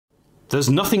There's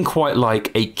nothing quite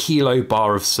like a kilo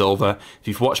bar of silver. If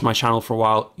you've watched my channel for a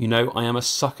while, you know I am a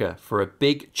sucker for a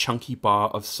big chunky bar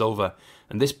of silver.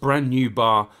 And this brand new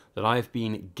bar that I have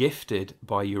been gifted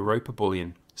by Europa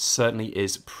Bullion certainly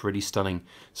is pretty stunning.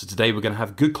 So today we're going to have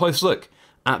a good close look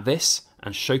at this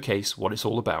and showcase what it's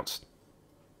all about.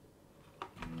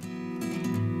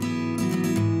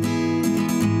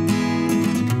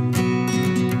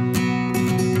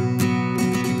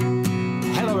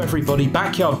 Everybody,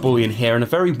 Backyard Bullion here, and a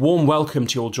very warm welcome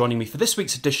to you all joining me for this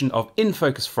week's edition of In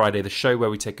Focus Friday, the show where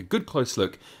we take a good close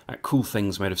look at cool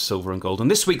things made of silver and gold. And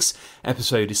this week's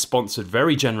episode is sponsored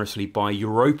very generously by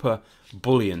Europa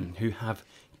Bullion, who have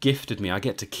gifted me, I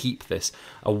get to keep this,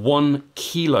 a 1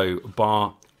 kilo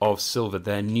bar of silver,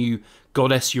 their new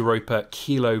Goddess Europa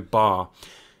kilo bar.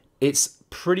 It's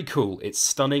pretty cool, it's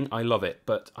stunning, I love it,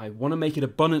 but I want to make it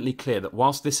abundantly clear that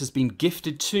whilst this has been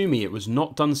gifted to me, it was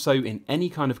not done so in any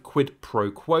kind of quid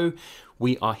pro quo.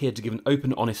 We are here to give an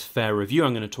open, honest, fair review.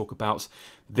 I'm going to talk about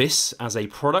this as a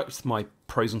product, my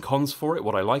pros and cons for it,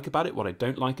 what I like about it, what I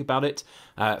don't like about it,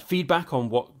 feedback on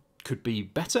what could be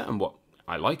better and what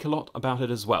I like a lot about it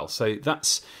as well. So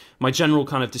that's my general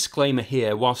kind of disclaimer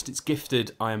here. Whilst it's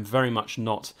gifted, I am very much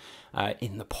not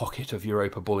in the pocket of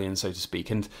Europa Bullion, so to speak.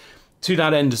 And to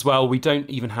that end as well, we don't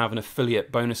even have an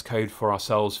affiliate bonus code for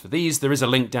ourselves for these. There is a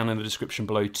link down in the description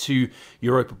below to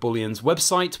Europa Bullion's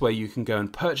website where you can go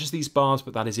and purchase these bars,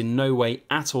 but that is in no way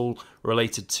at all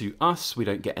related to us. We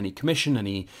don't get any commission,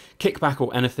 any kickback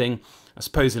or anything. I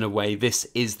suppose in a way this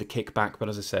is the kickback, but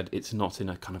as I said, it's not in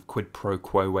a kind of quid pro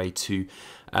quo way to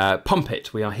pump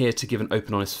it. We are here to give an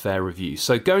open, honest, fair review.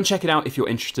 So go and check it out if you're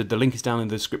interested. The link is down in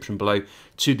the description below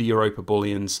to the Europa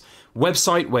Bullion's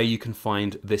website where you can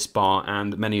find this bar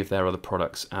and many of their other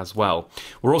products as well.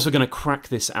 We're also going to crack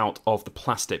this out of the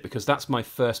plastic because that's my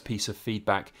first piece of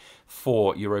feedback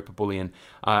for Europa Bullion.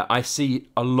 I see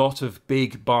a lot of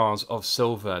big bars of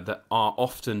silver that are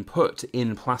often put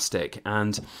in plastic,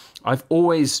 and I've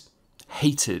always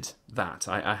hated that.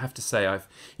 I have to say,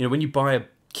 when you buy a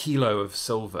kilo of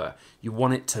silver, you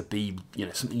want it to be,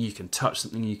 something you can touch,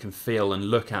 something you can feel and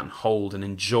look at and hold and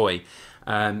enjoy.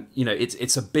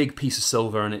 It's a big piece of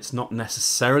silver, and it's not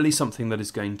necessarily something that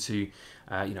is going to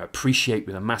appreciate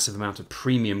with a massive amount of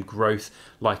premium growth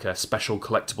like a special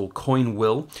collectible coin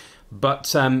will. But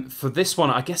for this one,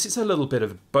 I guess it's a little bit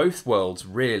of both worlds,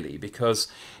 really, because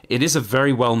it is a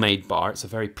very well-made bar. It's a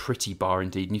very pretty bar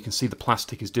indeed, and you can see the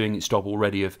plastic is doing its job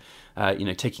already of,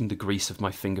 taking the grease of my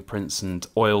fingerprints and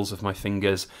oils of my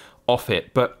fingers off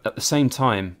it. But at the same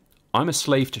time, I'm a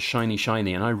slave to shiny,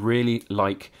 shiny, and I really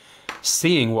like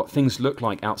seeing what things look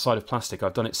like outside of plastic.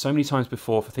 I've done it so many times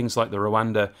before for things like the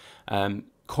Rwanda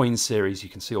coin series. You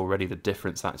can see already the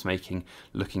difference that's making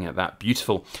looking at that.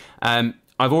 Beautiful.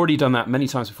 I've already done that many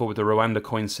times before with the Rwanda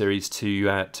coin series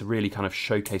to really kind of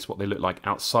showcase what they look like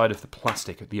outside of the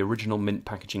plastic, the original mint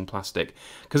packaging plastic,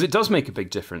 because it does make a big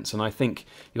difference. And I think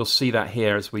you'll see that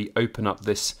here as we open up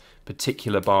this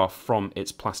particular bar from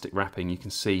its plastic wrapping. You can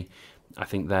see, I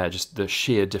think there, just the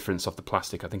sheer difference of the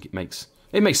plastic. I think it makes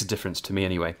a difference to me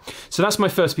anyway. So that's my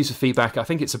first piece of feedback. I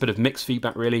think it's a bit of mixed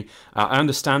feedback, really. I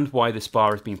understand why this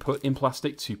bar has been put in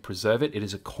plastic to preserve it. It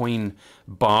is a coin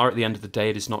bar at the end of the day.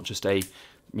 It is not just a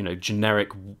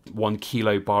generic 1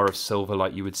 kilo bar of silver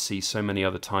like you would see so many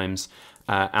other times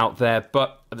out there.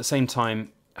 But at the same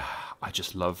time, I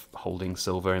just love holding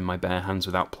silver in my bare hands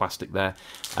without plastic there.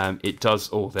 It does,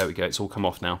 oh, there we go, it's all come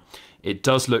off now. It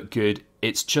does look good.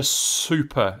 It's just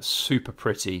super, super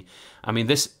pretty. I mean,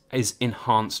 this is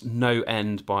enhanced no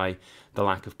end by the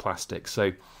lack of plastic.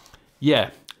 So yeah,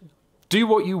 do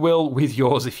what you will with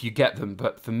yours if you get them.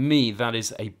 But for me, that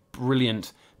is a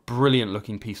brilliant, brilliant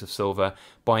looking piece of silver.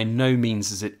 By no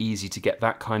means is it easy to get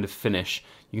that kind of finish.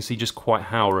 You can see just quite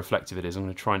how reflective it is. I'm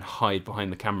going to try and hide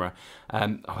behind the camera.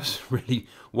 I was really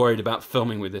worried about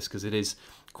filming with this because it is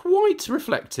quite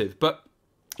reflective, but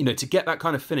to get that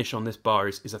kind of finish on this bar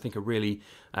is I think, a really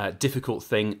difficult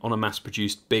thing on a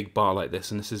mass-produced big bar like this,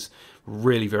 and this is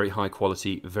really very high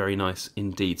quality, very nice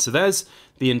indeed. So there's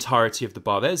the entirety of the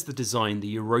bar. There's the design, the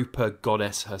Europa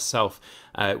goddess herself,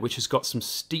 which has got some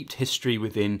steeped history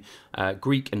within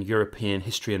Greek and European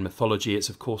history and mythology. It's,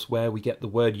 of course, where we get the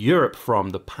word Europe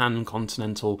from. The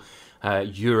pan-continental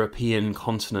European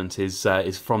continent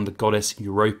is from the goddess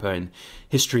Europa in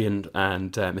history and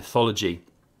mythology.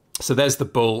 So there's the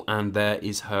bull, and there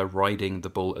is her riding the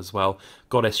bull as well.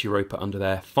 Goddess Europa under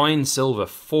there. Fine silver,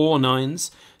 4 9s.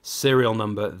 Serial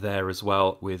number there as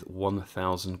well with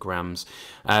 1,000 grams.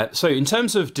 So in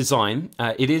terms of design,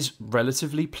 it is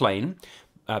relatively plain.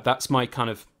 That's my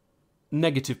kind of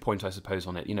negative point, I suppose,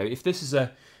 on it. If this is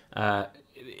a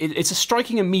it's a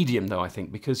striking a medium, though, I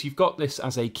think, because you've got this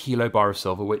as a kilo bar of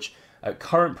silver, which at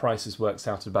current prices works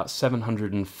out at about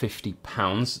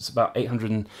 £750. It's about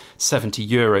 870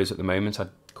 euros at the moment. I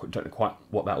don't know quite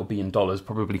what that will be in dollars,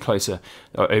 probably closer,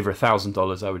 over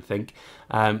 $1,000, I would think.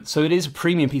 So it is a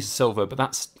premium piece of silver, but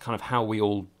that's kind of how we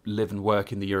all live and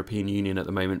work in the European Union at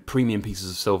the moment. Premium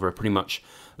pieces of silver are pretty much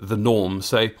the norm.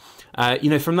 So, you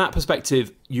know, from that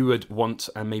perspective, you would want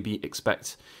and maybe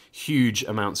expect huge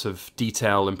amounts of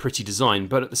detail and pretty design.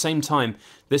 But at the same time,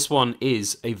 this one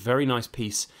is a very nice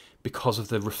piece because of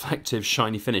the reflective,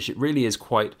 shiny finish. It really is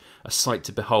quite a sight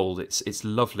to behold. It's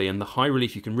lovely, and the high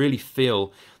relief, you can really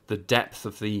feel the depth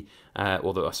of the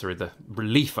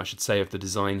relief, I should say, of the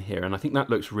design here, and I think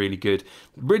that looks really good.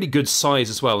 Really good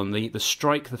size as well, and the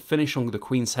strike, the finish on the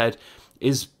Queen's head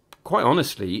is quite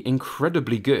honestly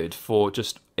incredibly good for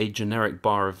just a generic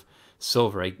bar of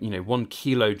silver, a 1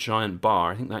 kilo giant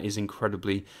bar. I think that is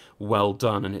incredibly well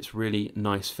done, and it's really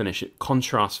nice finish. It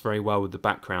contrasts very well with the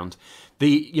background.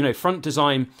 The front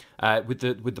design with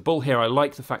the bull here, I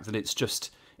like the fact that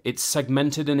it's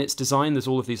segmented in its design. There's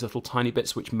all of these little tiny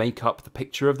bits which make up the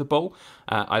picture of the bull.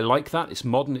 I like that. It's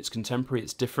modern, it's contemporary,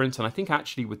 it's different, and I think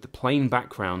actually with the plain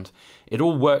background, it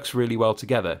all works really well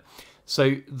together.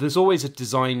 So there's always a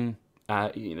design,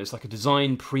 it's like a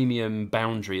design premium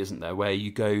boundary, isn't there, where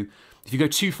if you go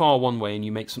too far one way and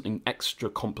you make something extra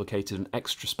complicated and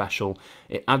extra special,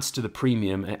 it adds to the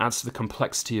premium, it adds to the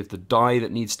complexity of the die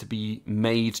that needs to be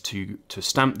made to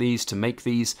stamp these, to make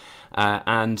these,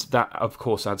 and that of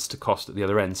course adds to cost at the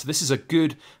other end. So this is a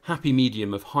good happy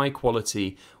medium of high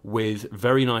quality with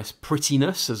very nice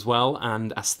prettiness as well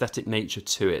and aesthetic nature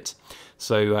to it.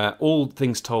 So all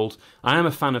things told, I am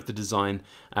a fan of the design.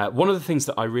 One of the things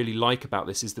that I really like about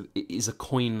this is that it is a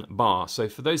coin bar. So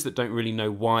for those that don't really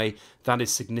know why that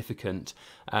is significant,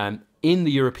 in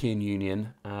the European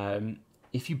Union,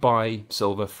 if you buy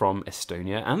silver from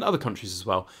Estonia and other countries as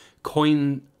well,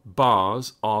 coin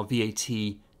bars are VAT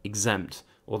exempt,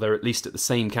 or they're at least at the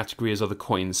same category as other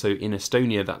coins. So in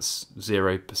Estonia, that's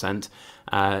 0%.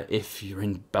 If you're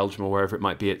in Belgium or wherever it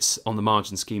might be, it's on the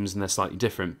margin schemes and they're slightly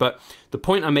different. But the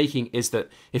point I'm making is that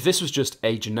if this was just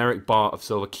a generic bar of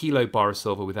silver, kilo bar of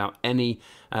silver without any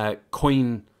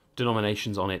coin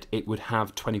denominations on it, it would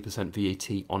have 20%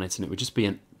 VAT on it, and it would just be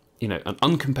an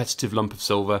uncompetitive lump of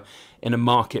silver in a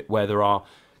market where there are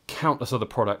countless other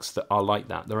products that are like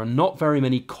that. There are not very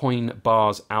many coin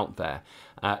bars out there.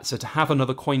 So to have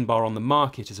another coin bar on the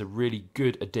market is a really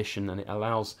good addition, and it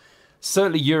allows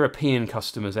certainly European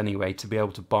customers anyway to be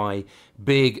able to buy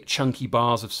big chunky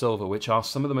bars of silver, which are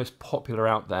some of the most popular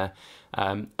out there,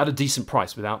 at a decent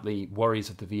price without the worries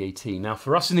of the VAT. Now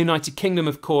for us in the United Kingdom,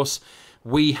 of course,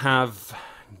 we have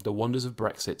the wonders of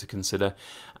Brexit to consider.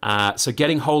 So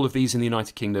getting hold of these in the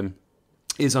United Kingdom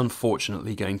is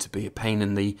unfortunately going to be a pain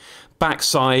in the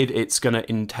backside. It's going to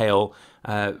entail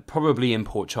probably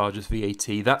import charges,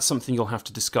 VAT. That's something you'll have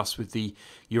to discuss with the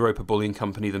Europa Bullion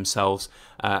company themselves.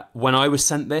 When I was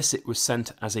sent this, it was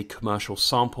sent as a commercial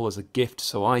sample, as a gift,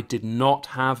 so I did not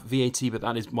have VAT, but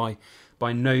that is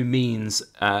by no means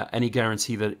any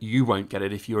guarantee that you won't get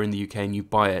it if you're in the UK and you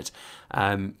buy it.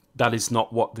 That is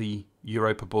not what the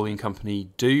Europa Bullion company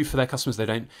do for their customers. They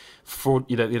don't fraud,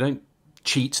 they don't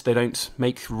cheat, they don't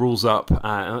make rules up,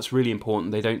 and that's really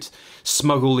important. They don't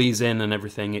smuggle these in and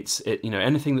everything.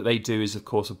 Anything that they do is of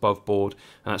course above board,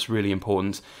 and that's really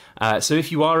important. So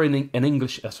if you are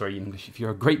if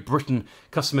you're a Great Britain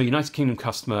customer, United Kingdom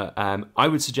customer, I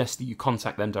would suggest that you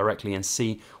contact them directly and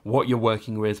see what you're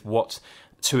working with, what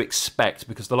to expect,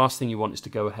 because the last thing you want is to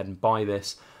go ahead and buy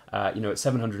this at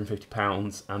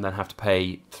 £750 and then have to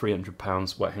pay £300,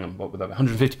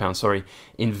 £150, sorry,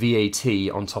 in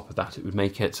VAT on top of that. It would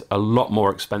make it a lot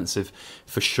more expensive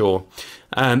for sure.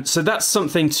 So that's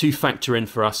something to factor in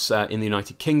for us in the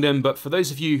United Kingdom. But for those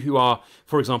of you who are,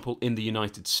 for example, in the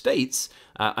United States,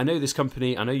 I know this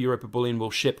company, I know Europa Bullion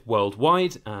will ship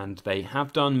worldwide, and they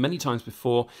have done many times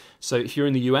before. So if you're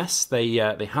in the US, they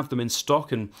have them in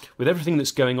stock, and with everything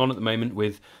that's going on at the moment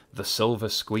with the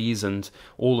SilverSqueeze and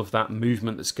all of that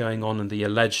movement that's going on and the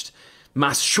alleged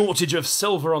mass shortage of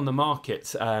silver on the market,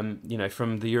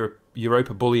 from the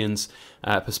Europa Bullion's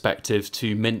perspective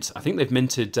to mint, I think they've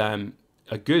minted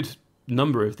a good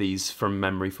number of these from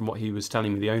memory, from what he was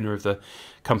telling me. The owner of the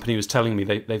company was telling me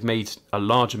they've made a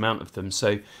large amount of them.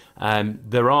 So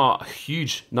there are a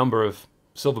huge number of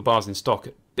silver bars in stock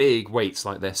at big weights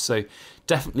like this. So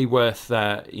definitely worth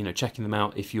you know, checking them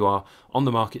out if you are on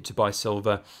the market to buy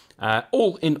silver.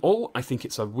 All in all, I think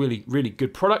it's a really, really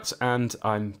good product, and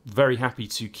I'm very happy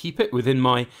to keep it within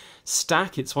my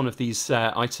stack. It's one of these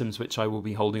items which I will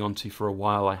be holding on to for a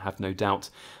while, I have no doubt.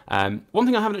 One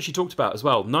thing I haven't actually talked about as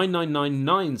well,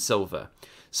 9999 silver.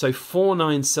 So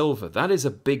 49 silver, that is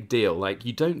a big deal. Like,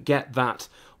 you don't get that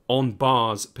on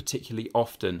bars particularly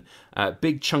often.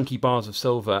 Big chunky bars of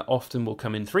silver often will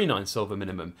come in 39 silver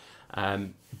minimum.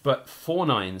 But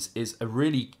 49s is a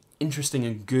really interesting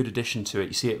and good addition to it.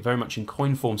 You see it very much in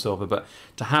coin form silver, but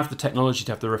to have the technology,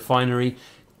 to have the refinery,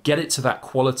 get it to that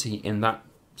quality in that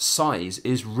size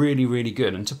is really, really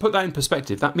good. And to put that in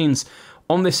perspective, that means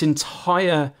on this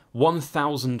entire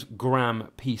 1,000 gram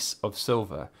piece of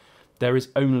silver, there is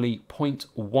only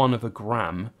 0.1 of a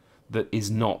gram that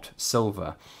is not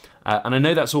silver. And I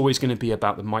know that's always going to be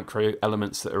about the micro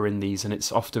elements that are in these, and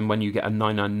it's often when you get a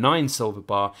 999 silver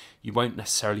bar, you won't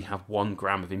necessarily have 1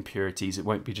 gram of impurities. It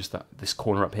won't be just that this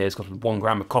corner up here has got 1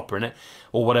 gram of copper in it,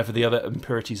 or whatever the other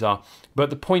impurities are.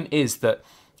 But the point is that,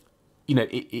 you know,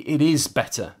 it is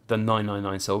better than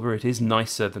 999 silver. It is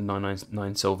nicer than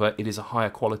 999 silver. It is a higher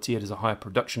quality. It is a higher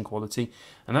production quality.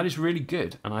 And that is really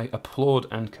good. And I applaud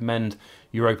and commend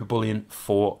Europa Bullion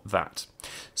for that.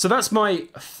 So that's my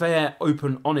fair,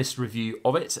 open, honest review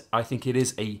of it. I think it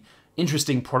is a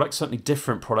interesting product, certainly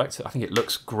different product. I think it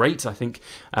looks great. I think,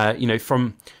 you know,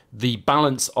 from the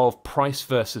balance of price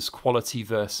versus quality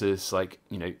versus, like,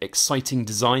 you know, exciting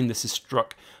design, this has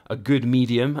struck a good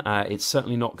medium. It's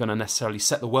certainly not going to necessarily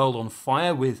set the world on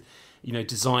fire with, you know,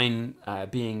 design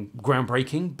being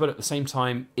groundbreaking, but at the same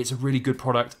time, it's a really good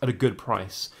product at a good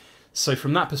price. So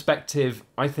from that perspective,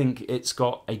 I think it's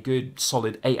got a good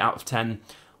solid 8 out of 10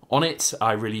 on it.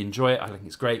 I really enjoy it. I think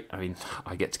it's great. I mean,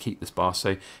 I get to keep this bar,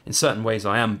 so in certain ways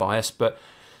I am biased, but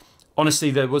honestly,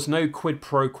 there was no quid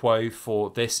pro quo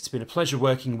for this. It's been a pleasure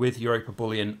working with Europa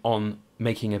Bullion on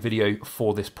making a video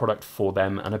for this product for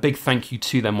them, and a big thank you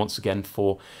to them once again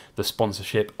for the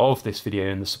sponsorship of this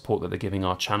video and the support that they're giving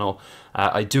our channel.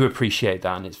 I do appreciate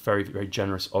that, and it's very, very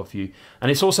generous of you.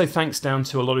 And it's also thanks down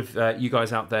to a lot of you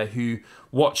guys out there who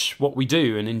watch what we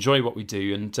do and enjoy what we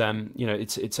do, and you know,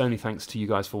 it's only thanks to you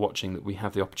guys for watching that we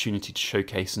have the opportunity to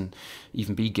showcase and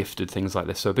even be gifted things like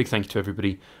this. So a big thank you to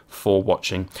everybody for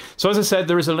watching. So as I said,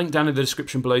 there is a link down in the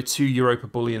description below to Europa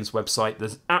Bullion's website.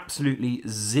 There's absolutely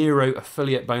zero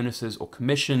affiliate bonuses or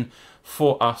commission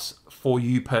for us for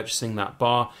you purchasing that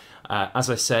bar. As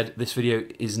I said, this video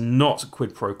is not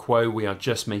quid pro quo. We are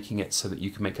just making it so that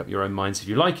you can make up your own minds. If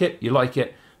you like it,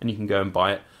 and you can go and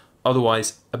buy it.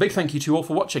 Otherwise, a big thank you to you all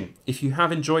for watching. If you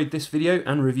have enjoyed this video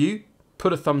and review,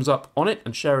 put a thumbs up on it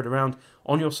and share it around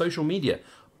on your social media.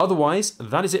 Otherwise,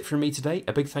 that is it from me today.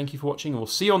 A big thank you for watching, and we'll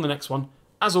see you on the next one.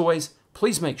 As always,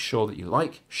 please make sure that you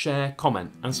like, share,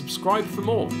 comment, and subscribe for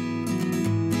more.